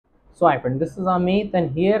So my friend, this is Amit, and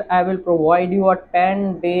here I will provide you a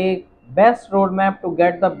 10-day best roadmap to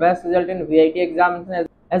get the best result in VITEE examination,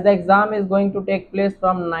 as the exam is going to take place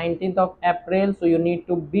from 19th of April, so you need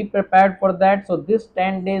to be prepared for that. So this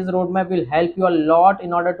 10 days roadmap will help you a lot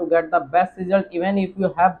in order to get the best result. Even if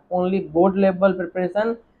you have only board level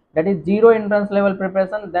preparation, that is zero entrance level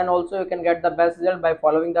preparation, then also you can get the best result by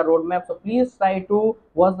following the roadmap. So please try to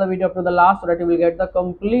watch the video up to the last so that you will get the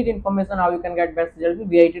complete information how you can get best result in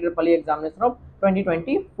VITEE examination of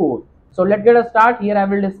 2024. So let's get a start. Here I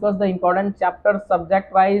will discuss the important chapters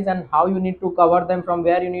subject wise and how you need to cover them, from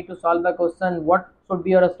where you need to solve the question, what should be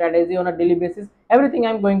your strategy on a daily basis. Everything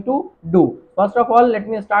I'm going to do. First of all, let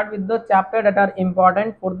me start with the chapter that are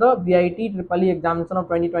important for the VITEE examination of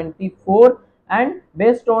 2024, and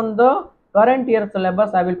based on the current year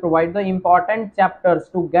syllabus I will provide the important chapters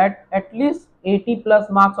to get at least 80 plus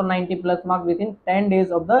marks or 90 plus marks within 10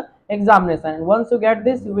 days of the examination. And once you get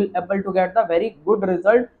this, you will able to get the very good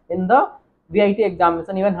result in the VITEE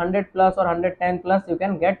examination. Even 100 plus or 110 plus you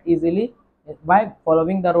can get easily by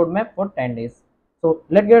following the roadmap for 10 days. So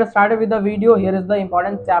let's get started with the video. Here is the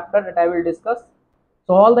important chapter that I will discuss.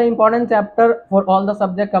 So all the important chapter for all the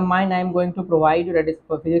subject combined I am going to provide you, that is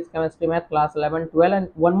for physics, chemistry, math, class 11, 12. And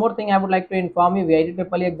one more thing I would like to inform you,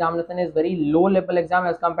 VITEE examination is very low level exam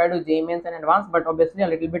as compared to JEE Mains and advanced, but obviously a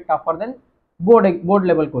little bit tougher than board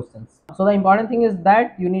level questions. So the important thing is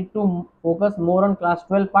that you need to focus more on class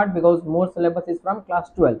 12 part, because more syllabus is from class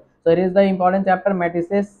 12. So here is the important chapter,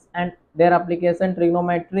 matrices and their application,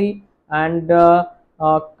 trigonometry, and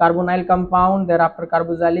carbonyl compound, thereafter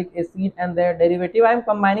carboxylic acid and their derivative. I am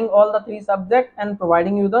combining all the three subjects and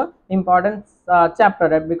providing you the important chapter,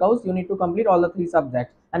 that because you need to complete all the three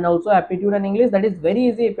subjects. And also aptitude and English, that is very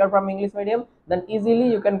easy. If you are from English medium, then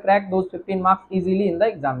easily you can crack those 15 marks easily in the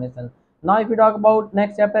examination. Now if you talk about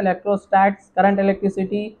next chapter, electrostats, current,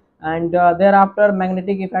 electricity, and thereafter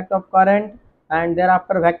magnetic effect of current, and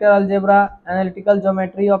thereafter vector algebra, analytical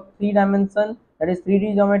geometry of 3 dimension, that is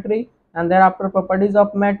 3D geometry, and thereafter properties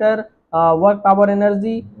of matter, work, power,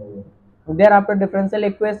 energy, thereafter differential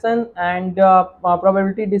equation and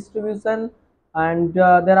probability distribution, and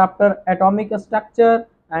thereafter atomic structure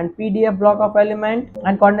and PDF block of element,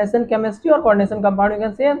 and coordination chemistry or coordination compound you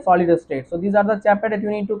can say, and solid state. So these are the chapter that you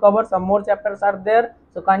need to cover. Some more chapters are there,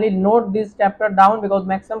 so kindly note this chapter down, because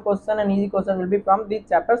maximum question and easy question will be from these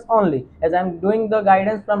chapters only, as I am doing the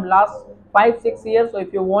guidance from last 5-6 years. So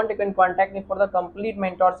if you want, you can contact me for the complete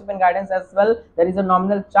mentorship and guidance as well. There is a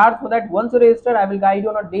nominal charge for that. Once you register, I will guide you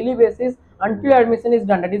on a daily basis until admission is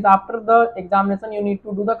done. That is, after the examination you need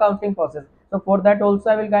to do the counseling process. So for that also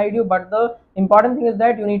I will guide you, but the important thing is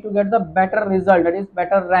that you need to get the better result, that is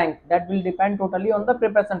better rank. That will depend totally on the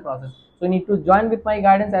preparation process. So you need to join with my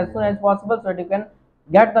guidance as soon as possible so that you can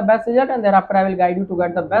get the best result, and thereafter I will guide you to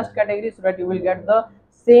get the best category so that you will get the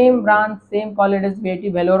same branch, same college as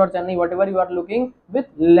VITEE, Vellore or Chennai, whatever you are looking, with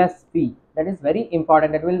less fee. That is very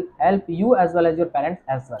important. That will help you as well as your parents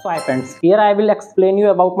as well. So hi friends, here I will explain you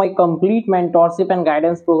about my complete mentorship and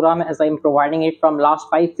guidance program, as I am providing it from last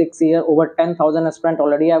 5-6 years. Over 10,000 students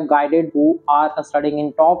already I have guided who are studying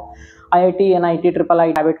in top IIT, NIT,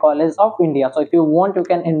 IIII private college of India. So if you want, you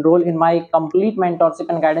can enroll in my complete mentorship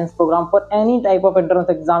and guidance program for any type of entrance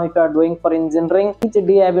exam. If you are doing for engineering, each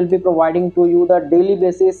day I will be providing to you the daily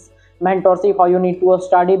basis mentorship, how you need to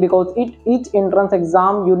study, because each entrance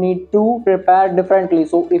exam you need to prepare differently.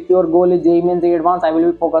 So if your goal is JEE Mains, JEE Advanced, I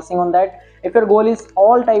will be focusing on that. If your goal is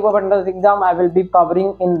all type of entrance exam, I will be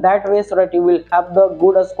covering in that way, so that you will have the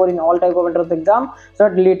good score in all type of entrance exam, so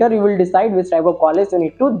that later you will decide which type of college you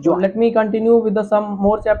need to join. Let me continue with the some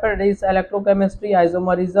more chapter. That is electrochemistry,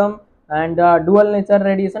 isomerism, and dual nature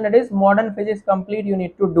radiation. That is modern physics complete you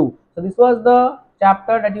need to do. So this was the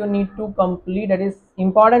chapter that you need to complete. That is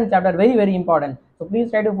important chapter, very important. So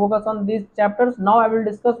please try to focus on these chapters. Now I will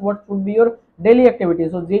discuss what should be your daily activity.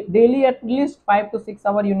 So daily at least 5 to 6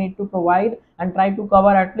 hours you need to provide, and try to cover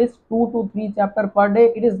at least 2 to 3 chapter per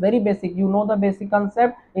day. It is very basic. You know the basic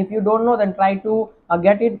concept. If you don't know, then try to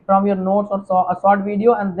get it from your notes or a short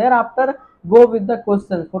video, and thereafter go with the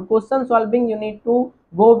questions. For question solving, you need to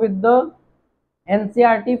go with the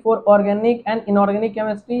NCERT for organic and inorganic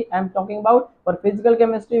chemistry. I am talking about. For physical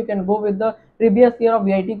chemistry, you can go with the previous year of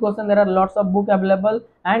VITEE question. There are lots of book available,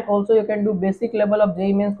 and also you can do basic level of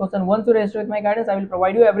JEE Mains question. Once you register with my guidance, I will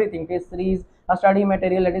provide you everything, test series, a study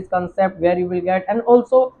material, that is concept, where you will get. And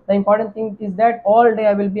also the important thing is that all day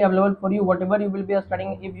I will be available for you. Whatever you will be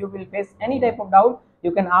studying, if you will face any type of doubt,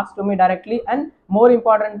 you can ask to me directly, and more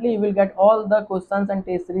importantly, you will get all the questions and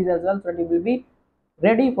test series as well, so that you will be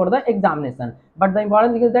ready for the examination. But the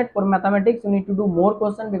important thing is that for mathematics you need to do more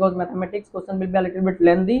question, because mathematics question will be a little bit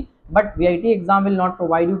lengthy. but VIT exam will not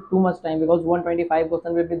provide you too much time, because 125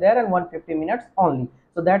 question will be there and 150 minutes only.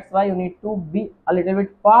 So that's why you need to be a little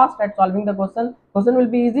bit fast at solving the question will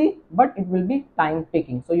be easy, but it will be time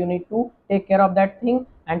taking, so you need to take care of that thing.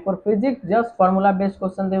 And for physics, just formula based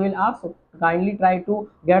question they will ask, so kindly try to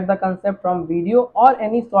get the concept from video or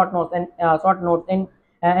any short notes. And short notes in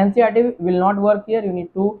NCERT will not work here. You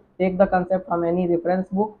need to take the concept from any reference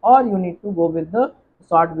book, or you need to go with the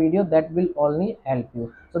short video, that will only help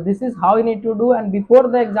you. So this is how you need to do. And before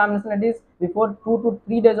the examination, that is before 2 to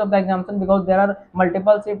 3 days of the examination, because there are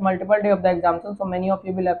multiple shift, multiple day of the examination, so many of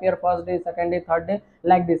you will appear first day, second day, third day,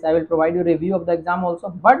 like this. I will provide you review of the exam also.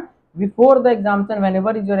 But before the examination,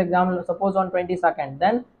 whenever is your exam, suppose on 22nd,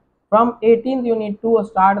 then from 18th you need to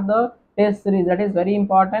start the test series. That is very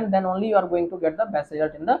important. Then only you are going to get the best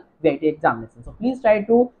result in the VIT examination. So please try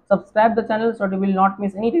to subscribe the channel so you will not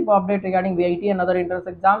miss any type of update regarding VIT and other entrance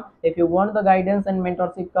exam. If you want the guidance and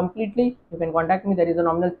mentorship completely, you can contact me. There is a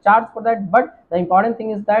nominal charge for that, but the important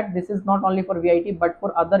thing is that this is not only for VIT but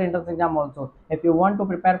for other entrance exam also. If you want to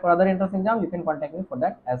prepare for other entrance exam, you can contact me for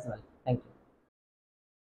that as well. Thank you.